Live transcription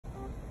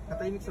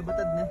Katahimik sa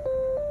Batad na.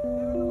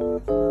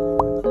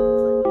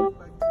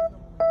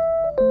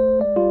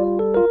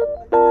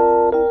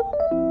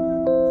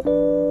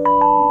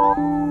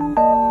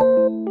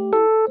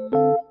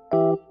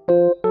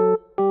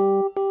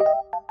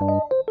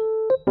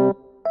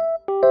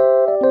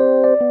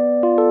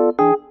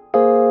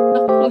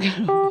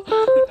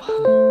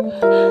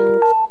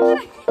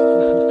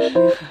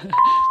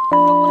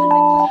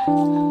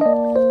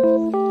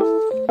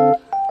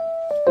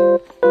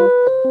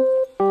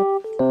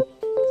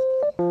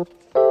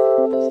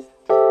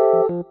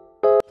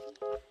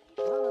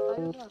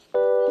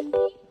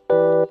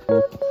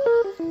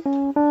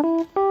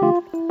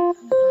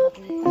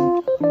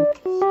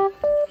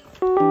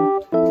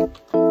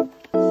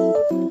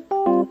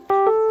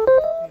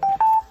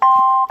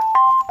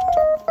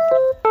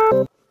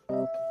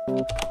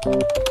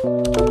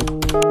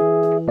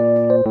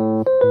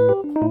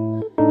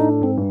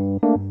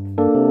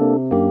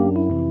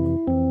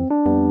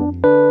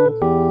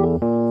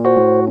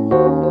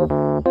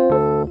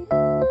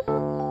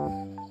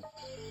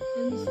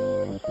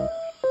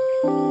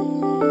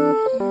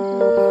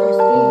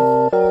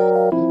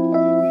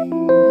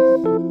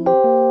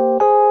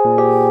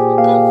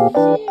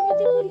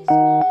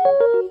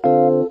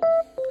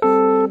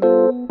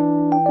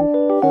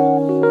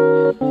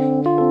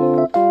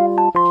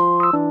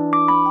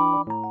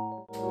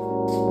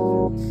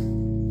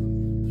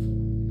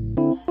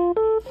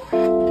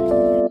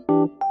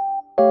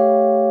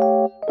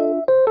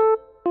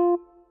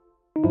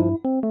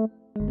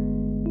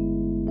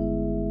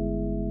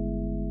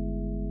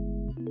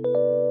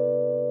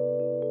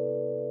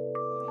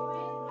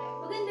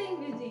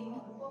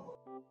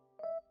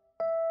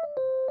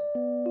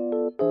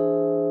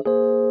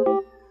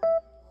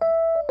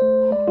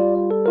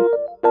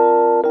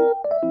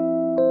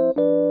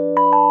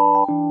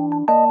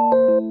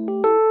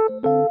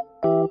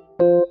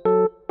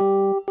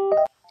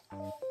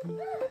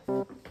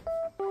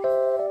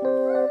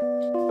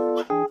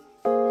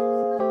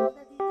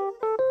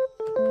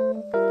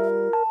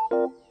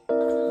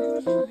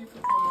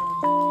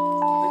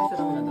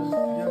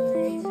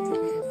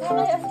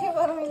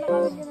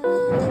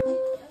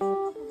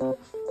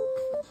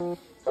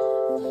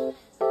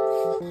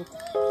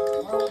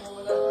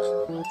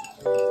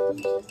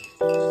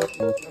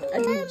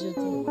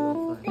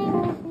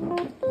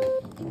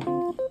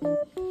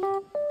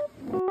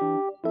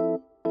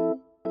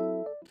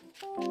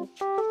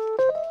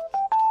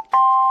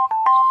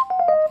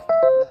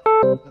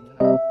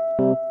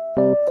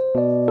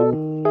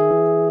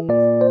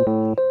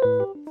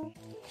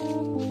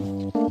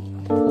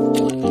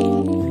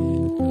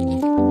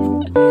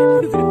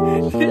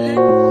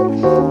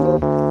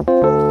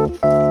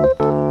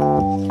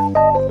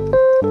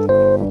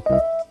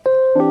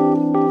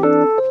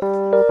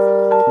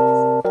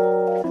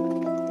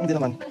 Hindi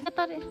naman.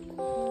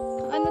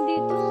 Ano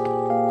dito?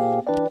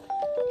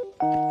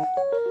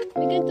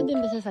 May ganito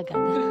din ba sa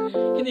Sagada?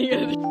 Hindi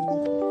ganito.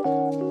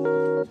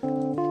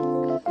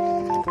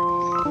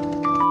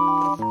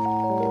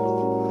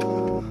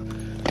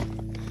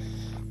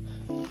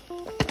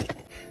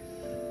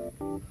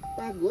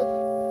 Pagod.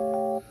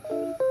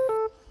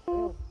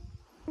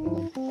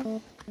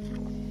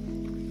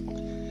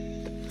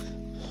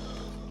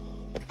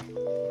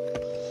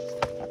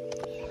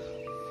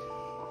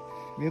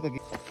 May pag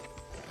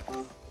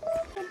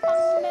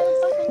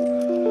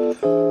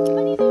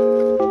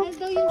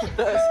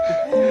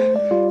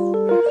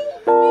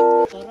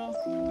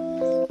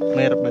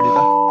mahirap ba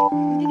dito?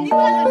 Hindi ko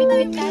alam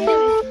bitbit kaya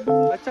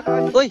eh. At saka,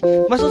 uy,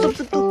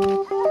 masusubsub to.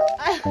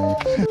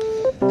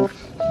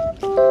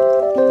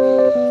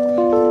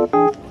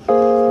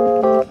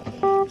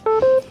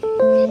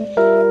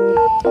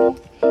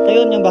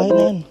 Ayun, yung bahay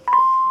na yan.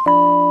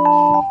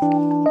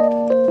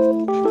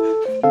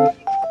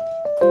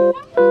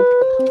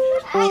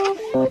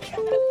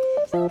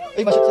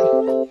 Uy, masuk sa.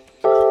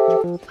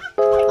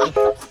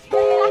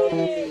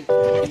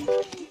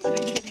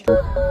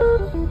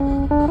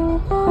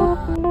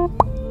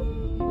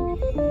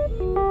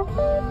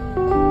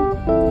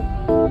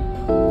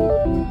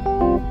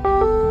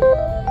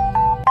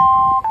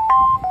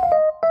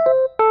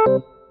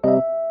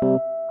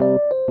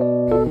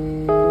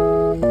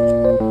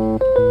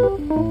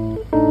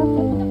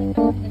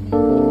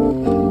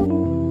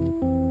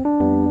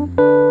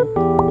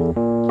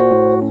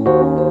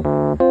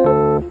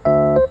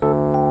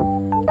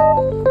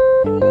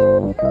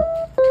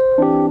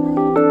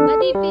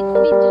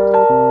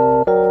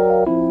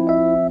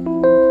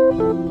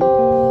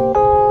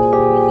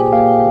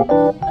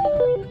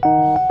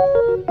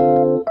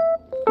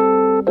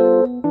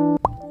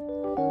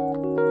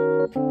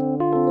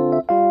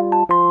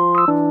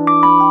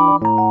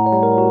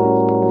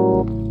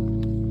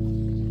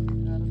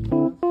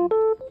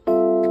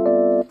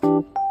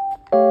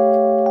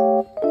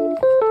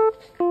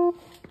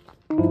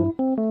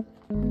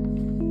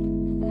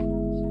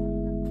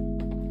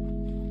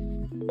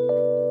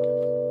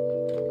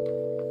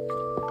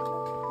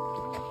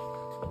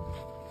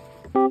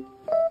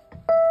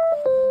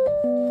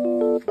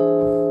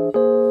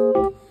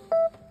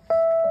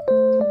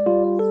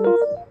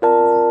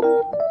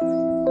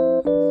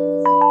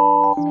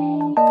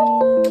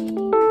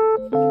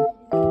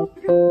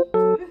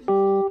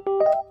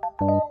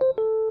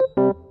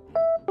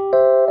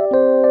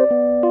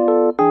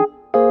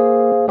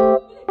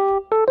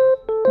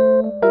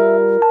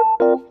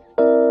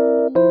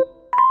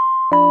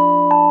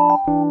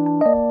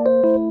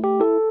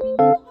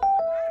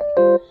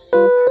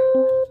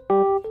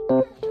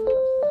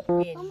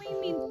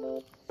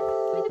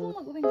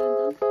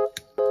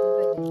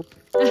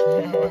 Ready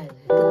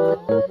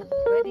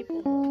po.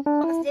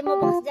 Bakas dyan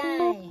mo, bakas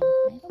dyan.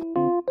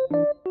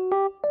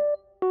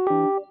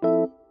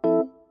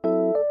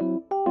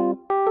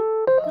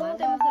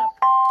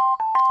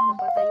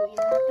 Napatayuin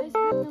na. Ay,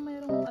 sabi na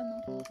mayroong ano.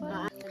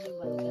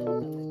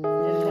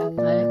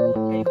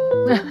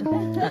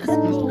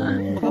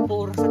 Baka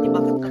po oras sa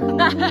tibakat katang.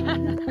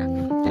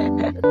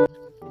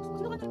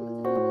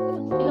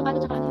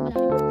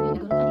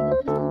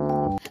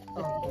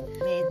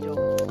 Medyo.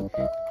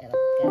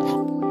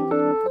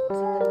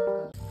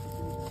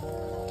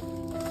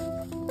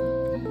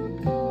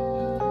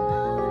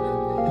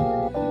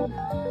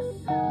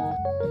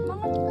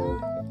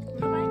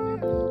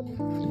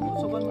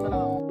 Subukan mo na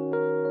lang ako.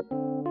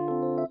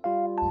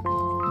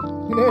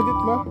 Edit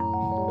mo?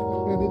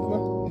 Edit mo?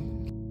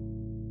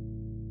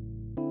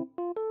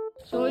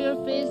 Show your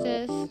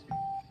faces.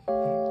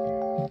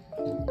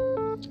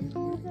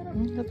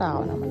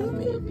 Natawa naman ang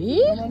baby.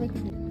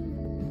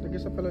 Lagi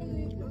sa pala.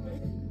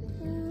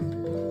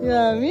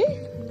 Yummy.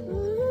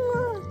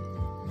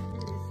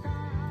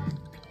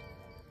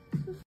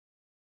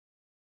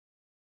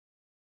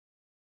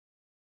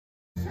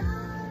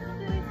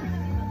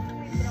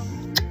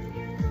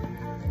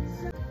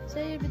 Show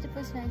your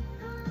beautiful smile.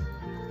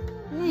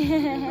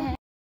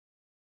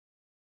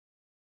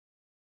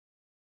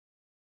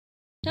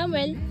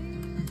 Samuel.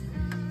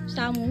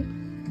 Samu.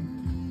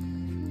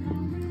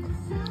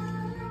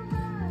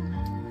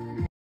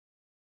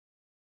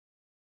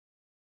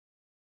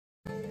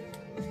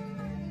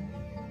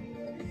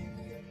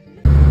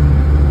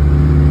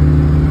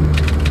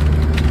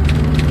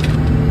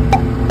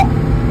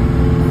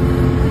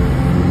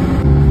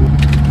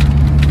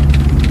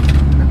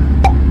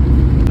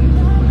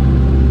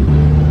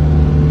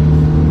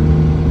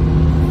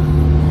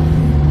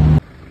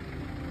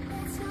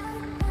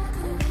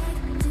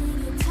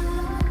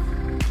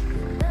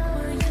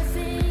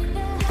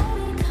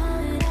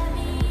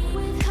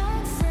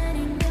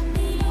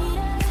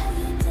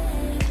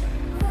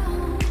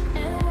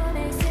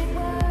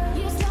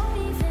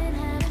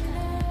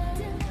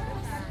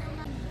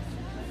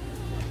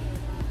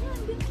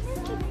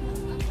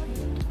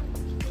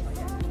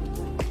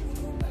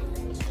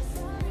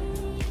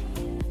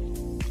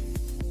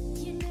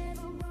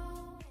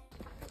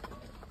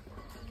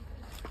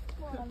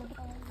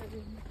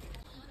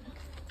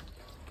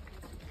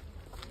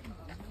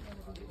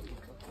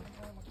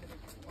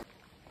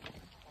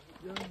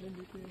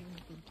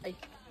 Ay.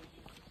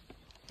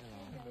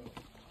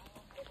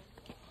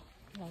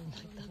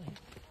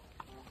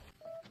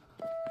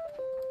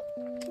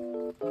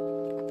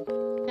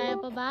 Kaya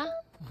pa ba?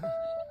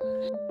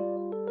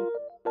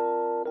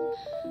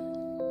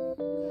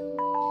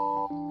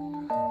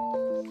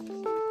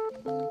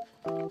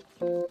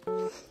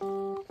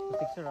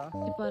 Picture ah.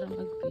 Di parang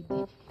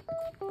mag-pwede.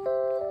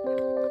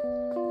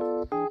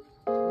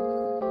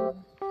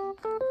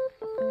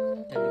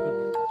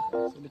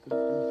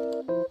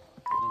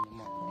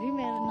 Di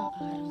meron ng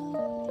araw.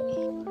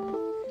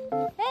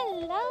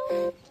 Hello!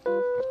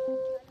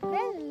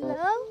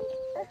 Hello!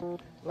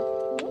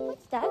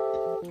 What's that?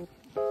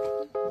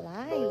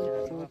 Light.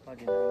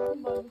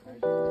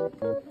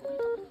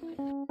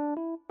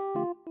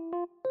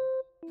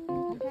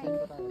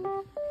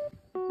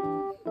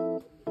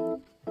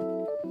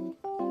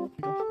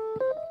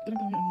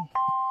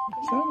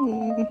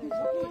 Samu.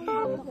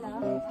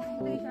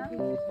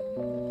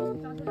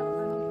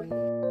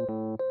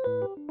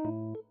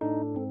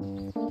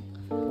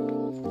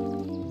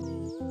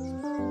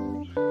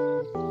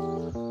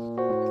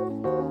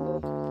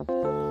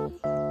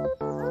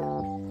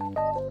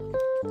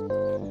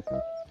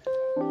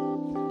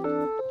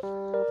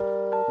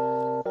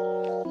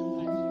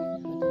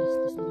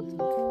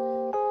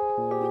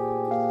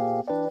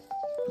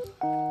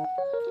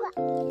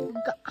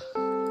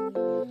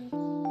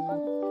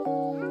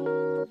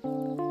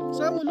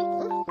 Samu,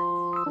 look.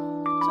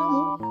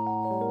 Samu.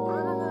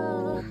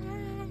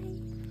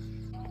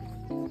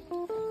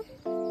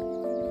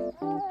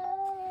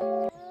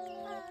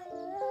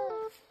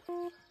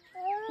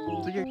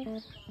 Sige.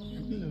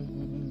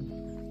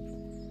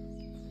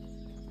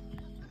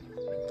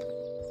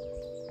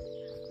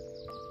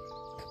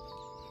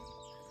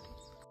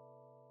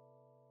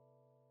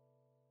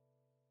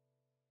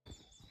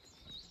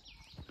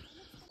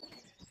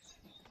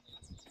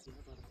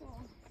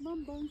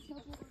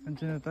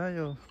 Andiyan na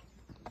tayo.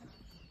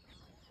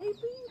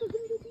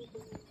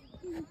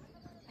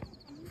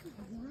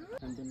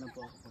 Nandun na po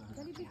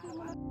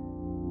ako.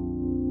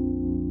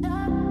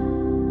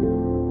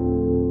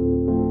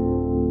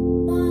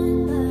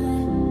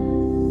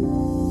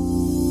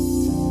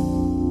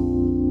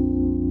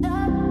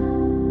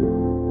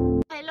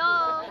 Hello!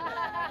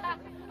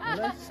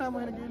 Wala si Samu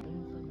na nag-iil.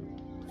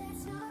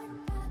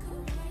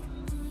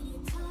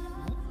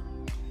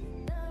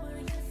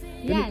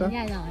 Yan, Ganito?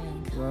 yan, yan.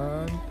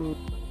 1, 2.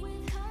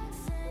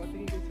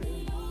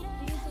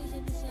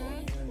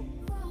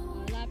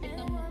 Lapit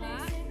ng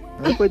mukha.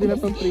 Ay, pwede na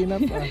pang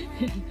prenup ah.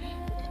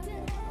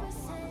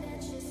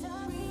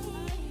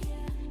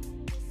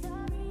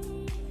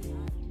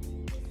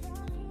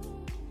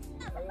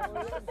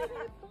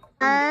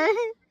 Ay!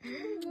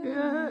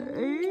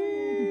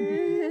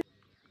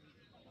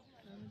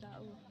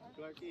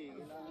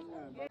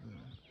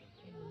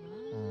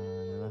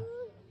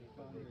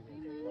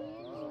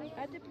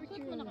 Ate,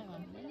 picture mo na kayo.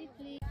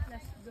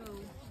 Let's go.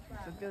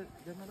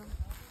 Diyan na lang.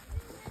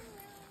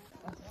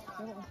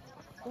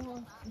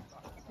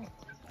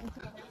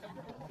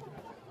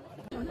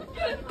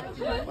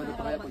 Paano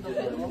pa kaya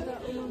pag-diyan?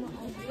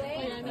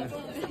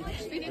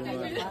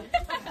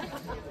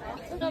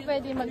 Ito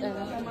pwede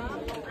mag-ano.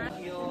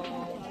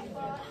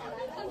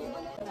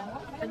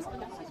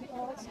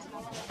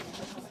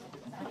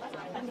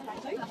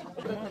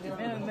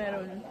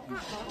 Meron.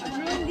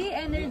 Hindi,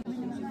 energy.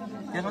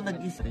 Yan ang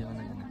nag-isa.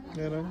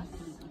 Meron.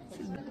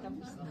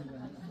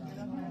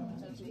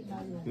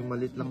 Yung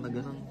malit lang na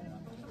gano'n.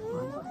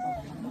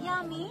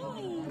 Yummy!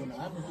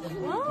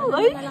 Wow!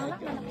 Ay!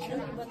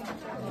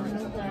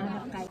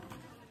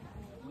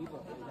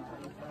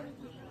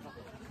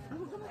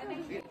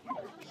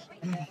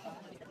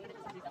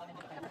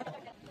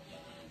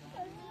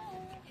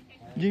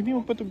 Jamie,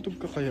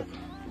 magpatugtog ka kaya?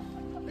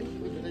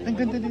 Ang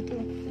ganda dito.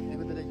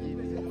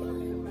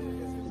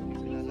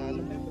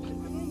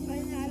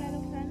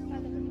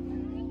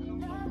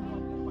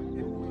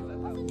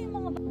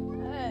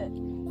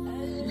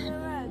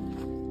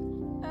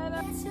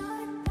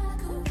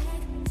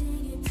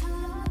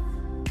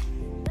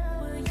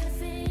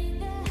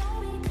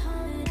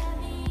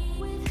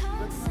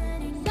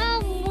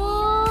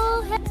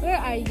 Where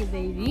are you,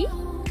 baby?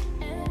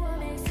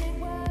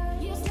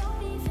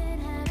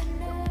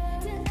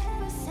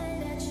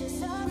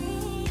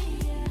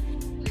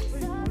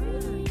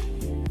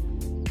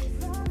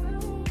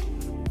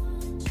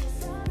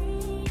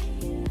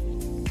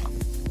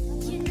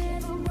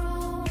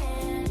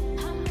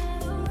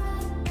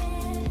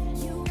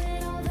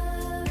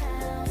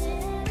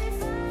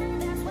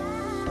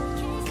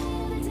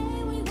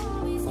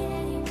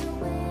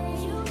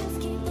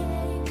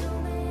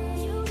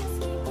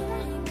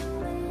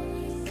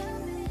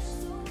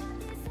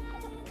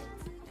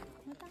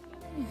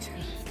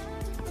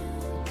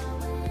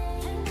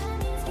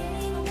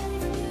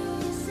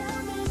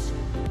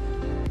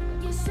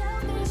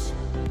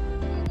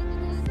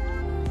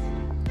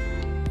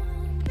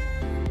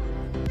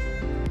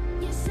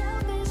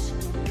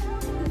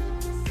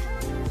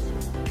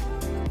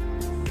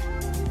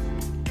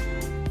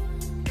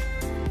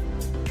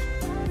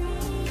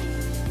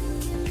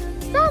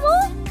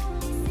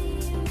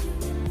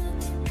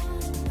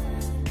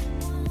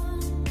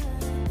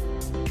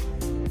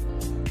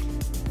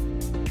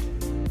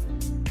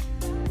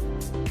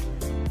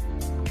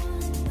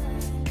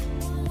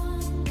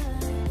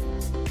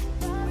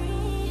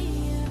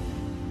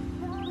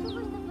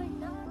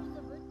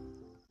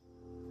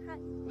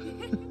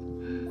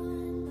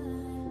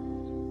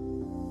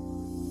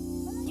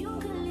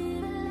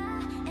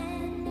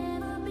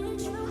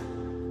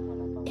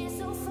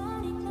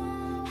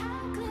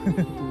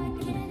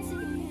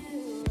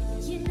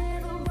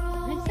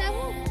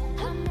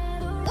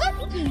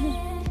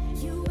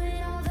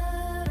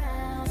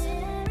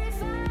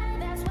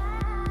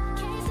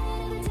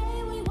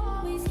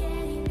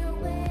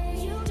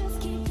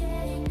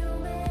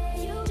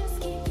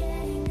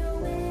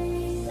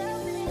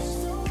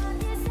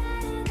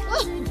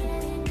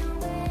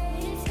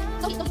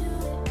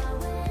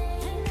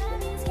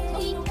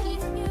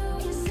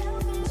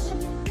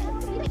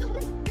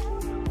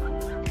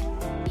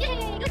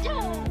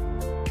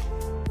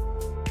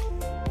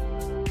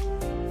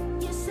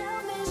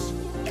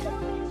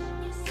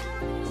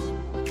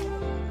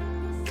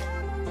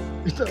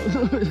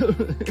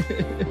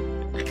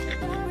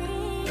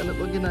 Ano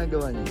po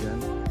ginagawa niyo dyan?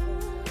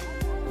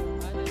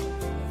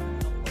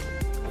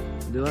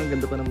 Di ba, ang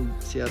ganda pa ng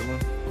CR mo.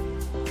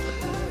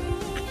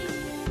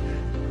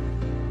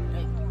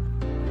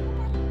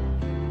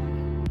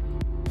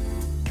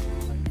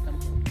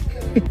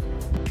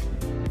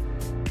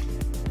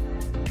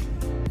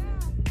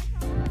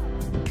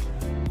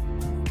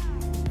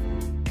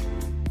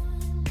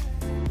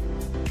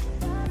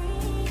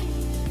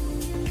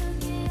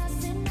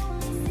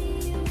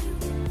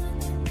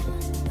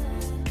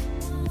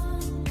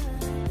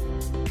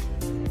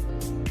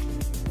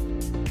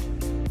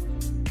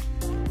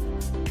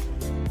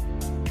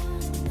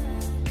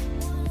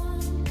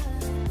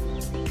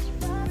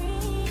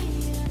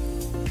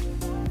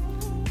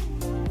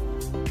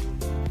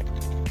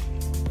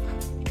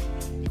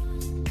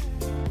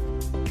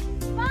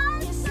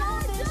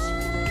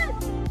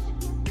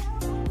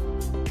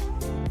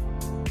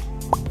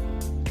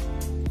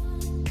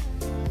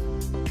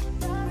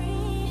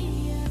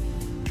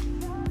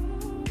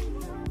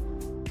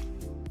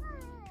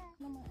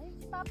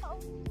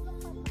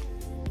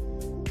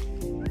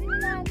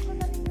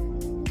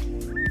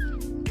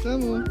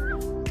 Samu,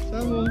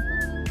 Samu.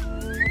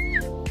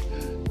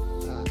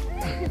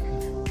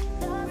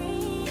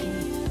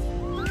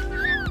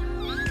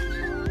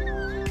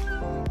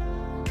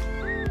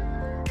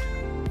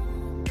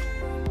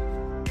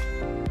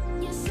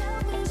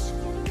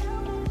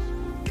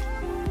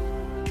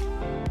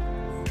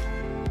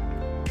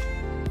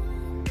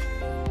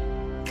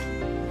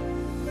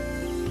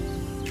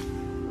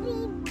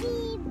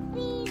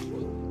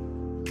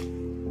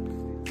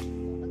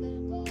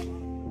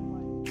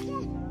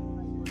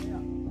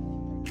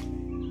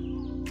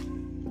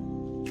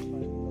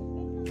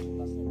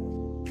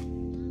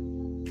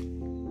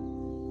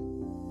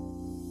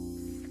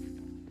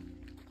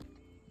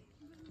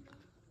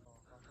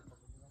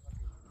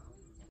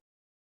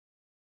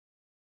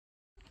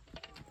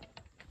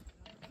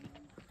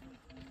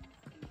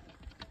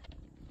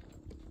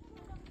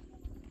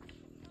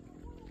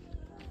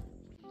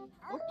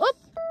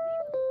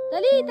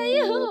 Dali,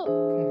 tayo!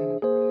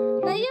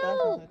 Tayo!